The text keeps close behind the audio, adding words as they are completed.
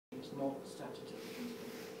not statutory constraint.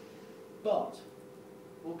 But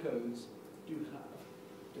all codes do have,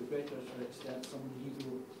 to a greater or lesser extent, some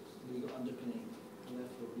legal underpinning and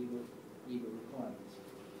therefore legal requirements.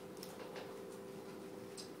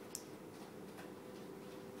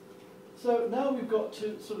 So now we've got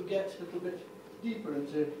to sort of get a little bit deeper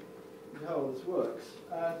into how all this works.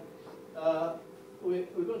 And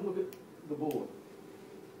we've got to look at the board.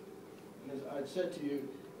 As I'd said to you,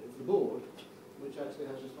 it's the board which actually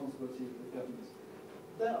has responsibility for governance.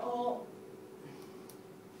 There are,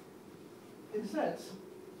 in a sense,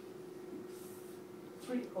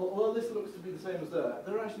 three, although this looks to be the same as that,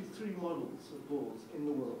 there are actually three models of boards in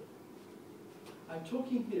the world. I'm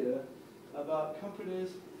talking here about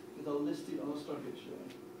companies that are listed on a stock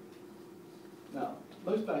exchange. Now,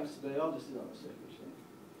 most banks today are listed on a stock exchange.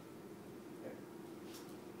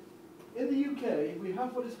 Okay. In the UK, we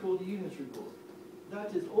have what is called a unitary board.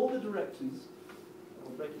 That is, all the directors,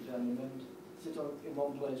 I'll break it down in a minute, sit in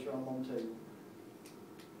one place around one table.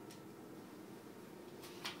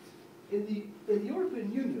 In the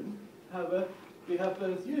European Union, however, we have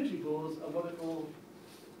both unitary boards and what are called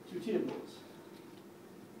two-tier boards.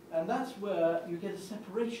 And that's where you get a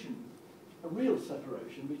separation, a real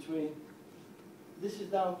separation between, this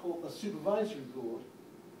is now called a supervisory board,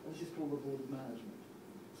 and this is called the board of management.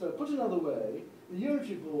 So put another way, the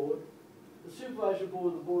unitary board, the supervisory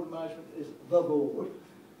board, the board of management is the board.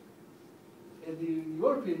 In the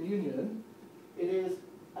European Union, it is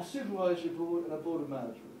a supervisory board and a board of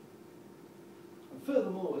management. And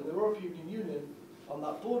furthermore, in the European Union, on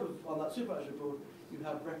that supervisory board, you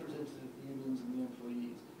have representative unions and the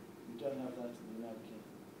employees. You don't have that in the United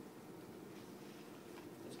Kingdom.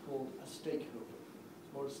 It's called a stakeholder.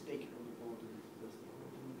 It's more a stakeholder board than the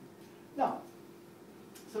board. Now,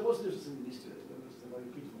 so what's the difference in these two? I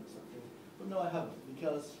repeated myself here. But no, I haven't,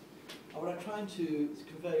 because what I'm trying to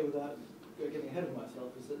convey without getting ahead of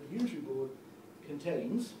myself is that the unitary board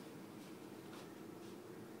contains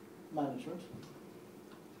management,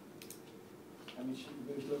 and we should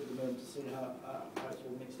look at the moment to see how it's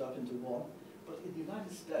all mixed up into one. But in the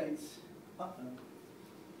United States, at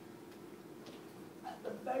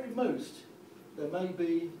the very most, there may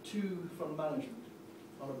be two from management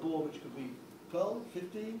on a board which could be 12,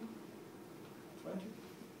 15, 20.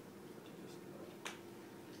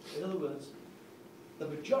 In other words, the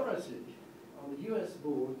majority on the US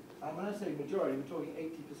board, and when I say majority, we're talking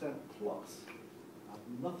 80% plus, have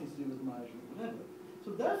nothing to do with management whatever.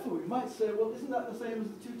 So therefore, we might say, well, isn't that the same as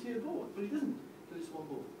the two-tier board? But it isn't, because it's one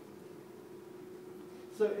board.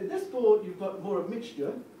 So in this board, you've got more a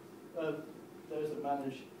mixture of those that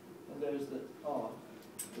manage and those that are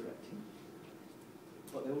directing.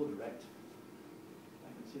 But they're all direct. I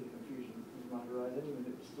can see the confusion in my arise anyway,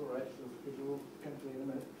 but it's all right, so it will come to me in a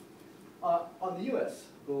minute. On the US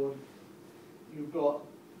board, you've got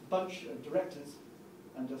a bunch of directors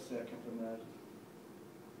and just say a couple of managers.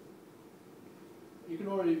 You can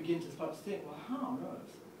already begin to start to think, well, how on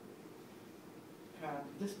earth can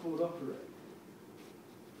this board operate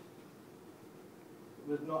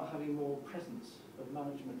with not having more presence of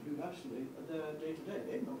management who actually are there day to day?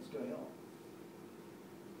 They know what's going on.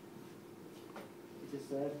 It is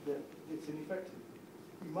said that it's ineffective.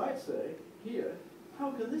 You might say, here,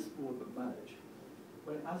 how can this board manage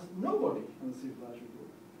when as nobody on the supervisory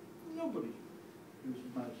board, nobody who's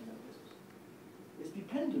managing that business, is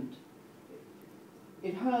dependent.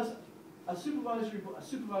 It has a supervisory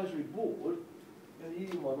board in the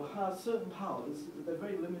EU model has certain powers that they're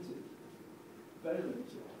very limited. Very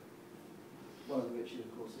limited. One of which,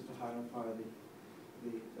 of course, is to hire and fire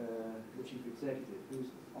the chief executive, who's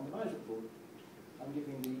on the management board. I'm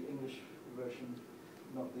giving the English version,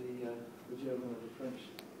 not the German or the French.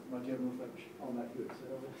 My German and French aren't that good.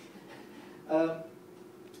 So,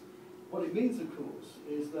 what it means, of course,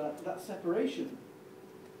 is that that separation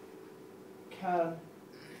can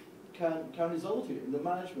result in the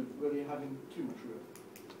management really having too much room,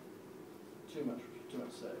 too much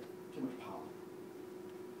say, too much power.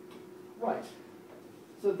 Right.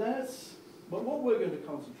 So that's what we're going to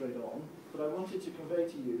concentrate on. But I wanted to convey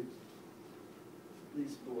to you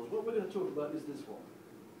these boards. What we're going to talk about is this one,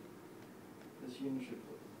 this unitary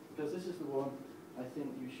board, because this is the one I think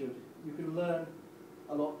you can learn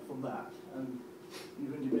a lot from that, and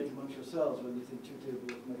you can debate amongst yourselves whether you think two-tier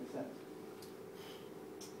boards make sense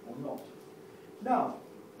or not. Now,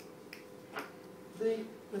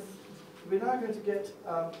 we're now going to get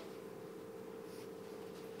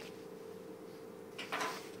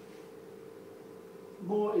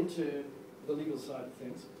more into the legal side of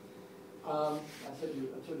things. I told you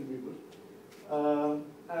we would.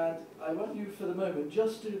 And I want you, for the moment,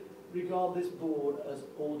 just to regard this board as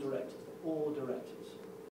all direct. directors, they're all directors.